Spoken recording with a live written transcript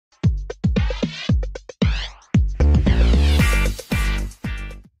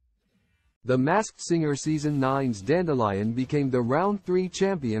The Masked Singer Season 9's Dandelion became the Round 3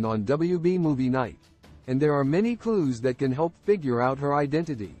 champion on WB Movie Night, and there are many clues that can help figure out her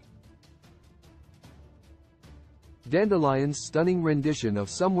identity. Dandelion's stunning rendition of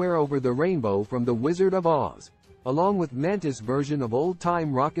Somewhere Over the Rainbow from The Wizard of Oz, along with Mantis' version of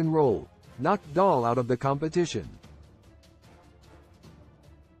old-time rock and roll, knocked Doll out of the competition.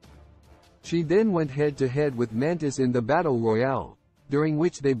 She then went head-to-head with Mantis in the Battle Royale, during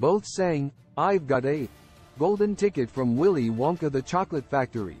which they both sang, "I've Got a Golden Ticket" from Willy Wonka the Chocolate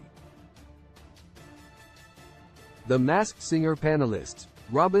Factory. The Masked Singer panelists,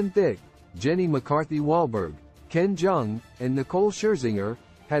 Robin Thicke, Jenny McCarthy-Wahlberg, Ken Jeong, and Nicole Scherzinger,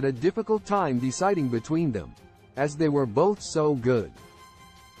 had a difficult time deciding between them, as they were both so good.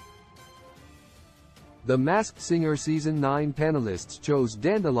 The Masked Singer Season 9 panelists chose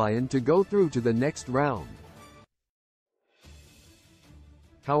Dandelion to go through to the next round.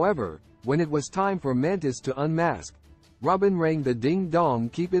 However, when it was time for Mantis to unmask, Robin rang the ding-dong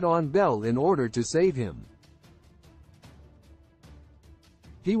keep it on bell in order to save him.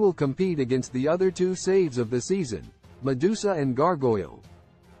 He will compete against the other two saves of the season, Medusa and Gargoyle.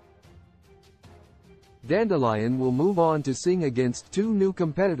 Dandelion will move on to sing against two new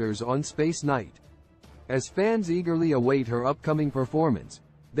competitors on Space Night. As fans eagerly await her upcoming performance,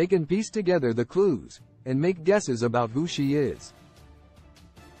 they can piece together the clues, and make guesses about who she is.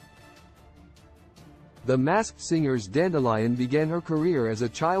 The Masked Singer's Dandelion began her career as a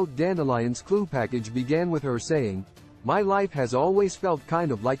child. Dandelion's clue package began with her saying, "My life has always felt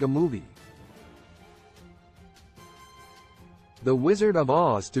kind of like a movie." The Wizard of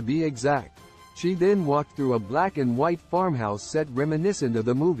Oz, to be exact. She then walked through a black and white farmhouse set reminiscent of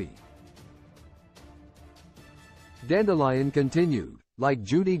the movie. Dandelion continued, "Like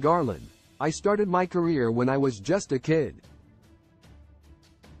Judy Garland, I started my career when I was just a kid."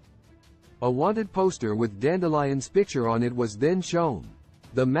 A wanted poster with Dandelion's picture on it was then shown.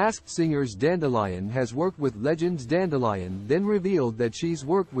 The Masked Singer's Dandelion has worked with legends. Dandelion then revealed that she's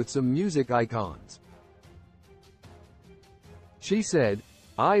worked with some music icons. She said,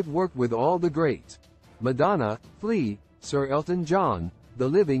 "I've worked with all the greats: Madonna, Flea, Sir Elton John, the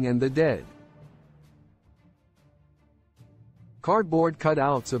living and the dead." Cardboard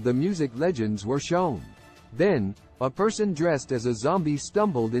cutouts of the music legends were shown. Then, a person dressed as a zombie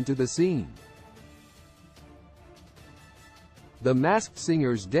stumbled into the scene. The Masked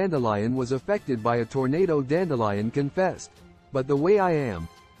Singer's Dandelion was affected by a tornado. Dandelion confessed, "But the way I am,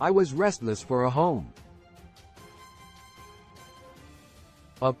 I was restless for a home.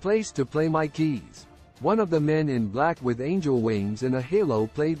 A place to play my keys." One of the men in black with angel wings and a halo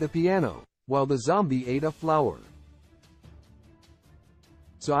played the piano, while the zombie ate a flower.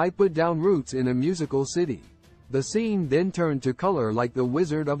 "So I put down roots in a musical city." The scene then turned to color like the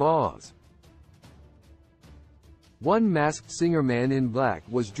Wizard of Oz. One Masked Singer man in black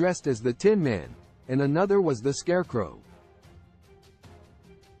was dressed as the Tin Man, and another was the Scarecrow.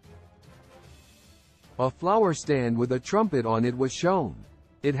 A flower stand with a trumpet on it was shown.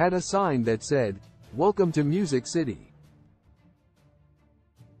 It had a sign that said, "Welcome to Music City."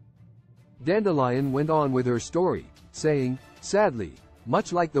 Dandelion went on with her story, saying, "Sadly,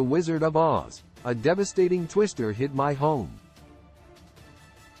 much like the Wizard of Oz, a devastating twister hit my home.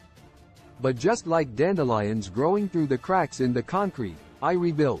 But just like dandelions growing through the cracks in the concrete, I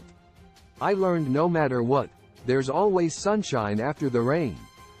rebuilt. I learned no matter what, there's always sunshine after the rain."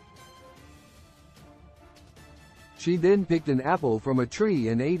 She then picked an apple from a tree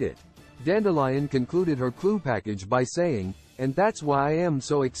and ate it. Dandelion concluded her clue package by saying, "And that's why I am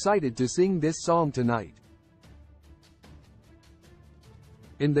so excited to sing this song tonight."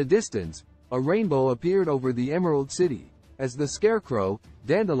 In the distance, a rainbow appeared over the Emerald City, as the Scarecrow,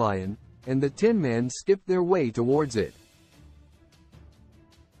 Dandelion, and the Tin Man skipped their way towards it.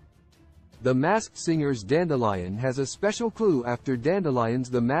 The Masked Singer's Dandelion has a special clue after Dandelion's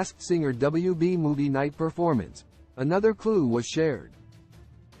The Masked Singer WB Movie Night performance. Another clue was shared.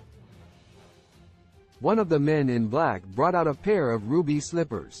 One of the men in black brought out a pair of ruby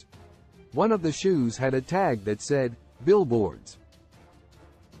slippers. One of the shoes had a tag that said, "Billboards."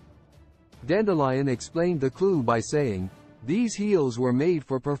 Dandelion explained the clue by saying, "These heels were made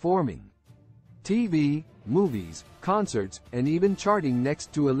for performing TV, movies, concerts, and even charting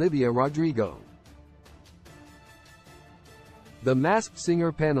next to Olivia Rodrigo." The Masked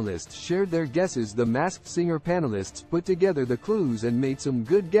Singer panelists shared their guesses. The Masked Singer panelists put together the clues and made some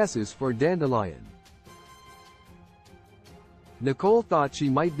good guesses for Dandelion. Nicole thought she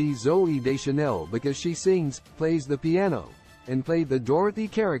might be Zooey Deschanel because she sings, plays the piano, and played the Dorothy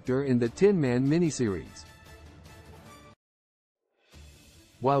character in the Tin Man miniseries.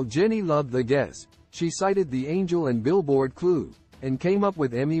 While Jenny loved the guess, she cited the Angel and Billboard clue, and came up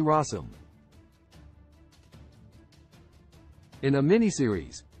with Emmy Rossum. In a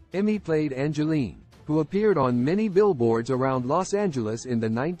miniseries, Emmy played Angeline, who appeared on many billboards around Los Angeles in the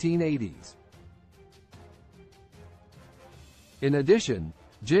 1980s. In addition,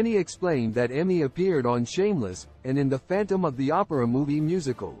 Jenny explained that Emmy appeared on Shameless, and in the Phantom of the Opera movie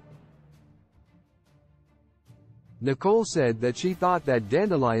musical. Nicole said that she thought that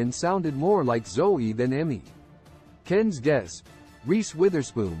Dandelion sounded more like Zoe than Emmy. Ken's guess, Reese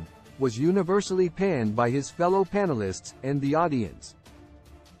Witherspoon, was universally panned by his fellow panelists and the audience.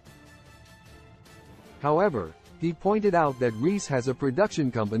 However, he pointed out that Reese has a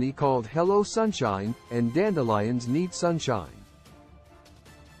production company called Hello Sunshine, and Dandelions need sunshine.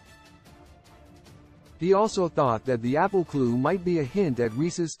 He also thought that the Apple clue might be a hint at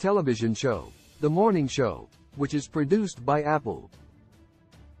Reese's television show, The Morning Show, which is produced by Apple.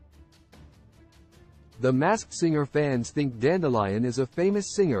 The Masked Singer fans think Dandelion is a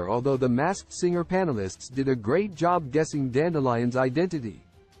famous singer, although the Masked Singer panelists did a great job guessing Dandelion's identity.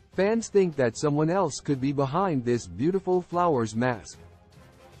 Fans think that someone else could be behind this beautiful flowers mask.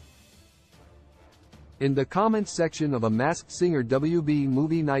 In the comments section of a Masked Singer WB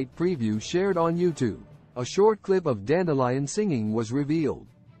movie night preview shared on YouTube, a short clip of Dandelion singing was revealed.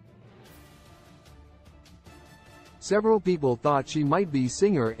 Several people thought she might be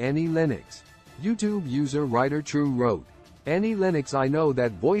singer Annie Lennox. YouTube user Writer True wrote, "Annie Lennox, I know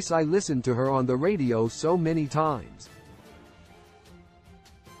that voice, I listened to her on the radio so many times."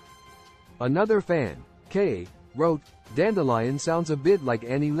 Another fan, Kay, wrote, "Dandelion sounds a bit like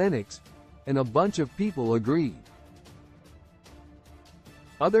Annie Lennox," and a bunch of people agreed.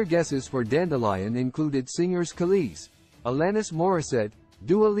 Other guesses for Dandelion included singers Khalees, Alanis Morissette,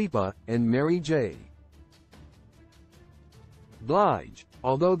 Dua Lipa, and Mary J. Blige.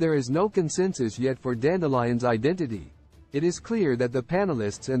 Although there is no consensus yet for Dandelion's identity, it is clear that the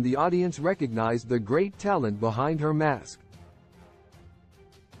panelists and the audience recognized the great talent behind her mask.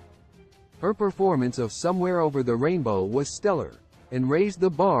 Her performance of Somewhere Over the Rainbow was stellar, and raised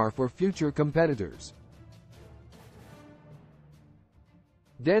the bar for future competitors.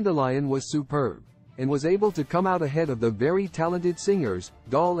 Dandelion was superb, and was able to come out ahead of the very talented singers,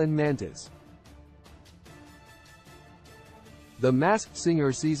 Doll and Mantis. The Masked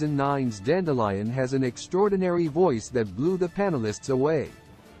Singer Season 9's Dandelion has an extraordinary voice that blew the panelists away.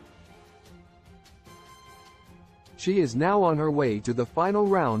 She is now on her way to the final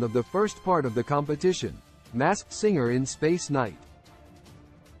round of the first part of the competition, Masked Singer in Space Night.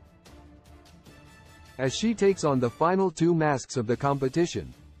 As she takes on the final two masks of the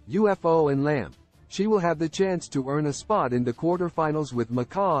competition, UFO and Lamp, she will have the chance to earn a spot in the quarterfinals with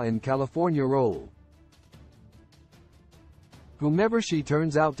Macaw and California Roll. Whomever she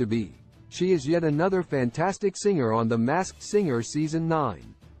turns out to be, she is yet another fantastic singer on The Masked Singer Season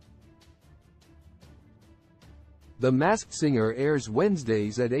 9. The Masked Singer airs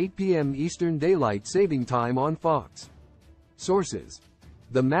Wednesdays at 8 p.m. Eastern Daylight Saving Time on Fox. Sources: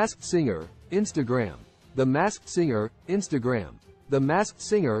 The Masked Singer, Instagram. The Masked Singer, Instagram. The Masked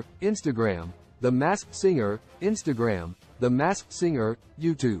Singer, Instagram. The Masked Singer, Instagram. The Masked Singer,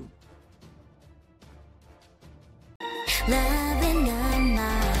 YouTube. Love in the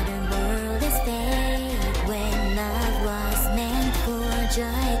modern world is fake when love was meant for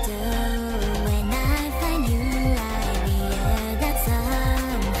joy too. When I find you, I realize that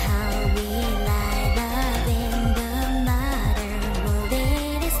somehow we lie. Love in the modern world,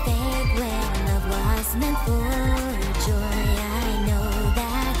 it is fake when love was meant for joy. I know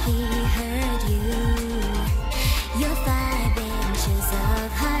that he hurt you. Your 5 inches of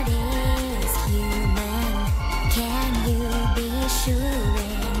heart is human. Can you be sure?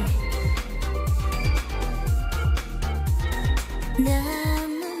 No.